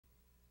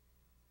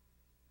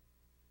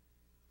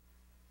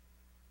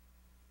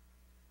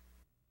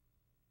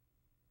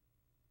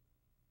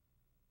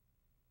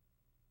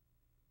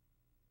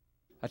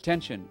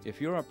Attention!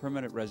 If you're a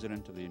permanent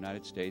resident of the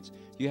United States,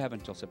 you have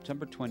until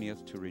September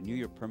 20th to renew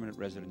your permanent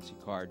residency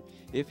card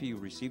if you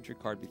received your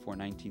card before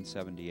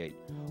 1978.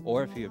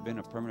 Or if you have been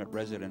a permanent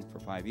resident for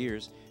 5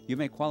 years, you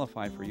may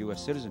qualify for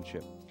U.S.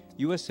 citizenship.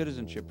 U.S.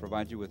 citizenship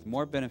provides you with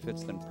more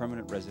benefits than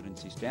permanent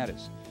residency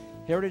status.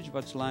 Heritage of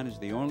Aztlan is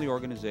the only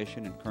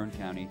organization in Kern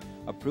County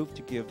approved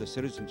to give the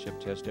citizenship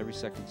test every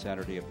second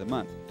Saturday of the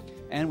month.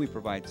 And we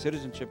provide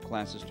citizenship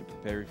classes to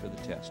prepare you for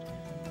the test.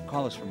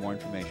 Call us for more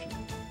information.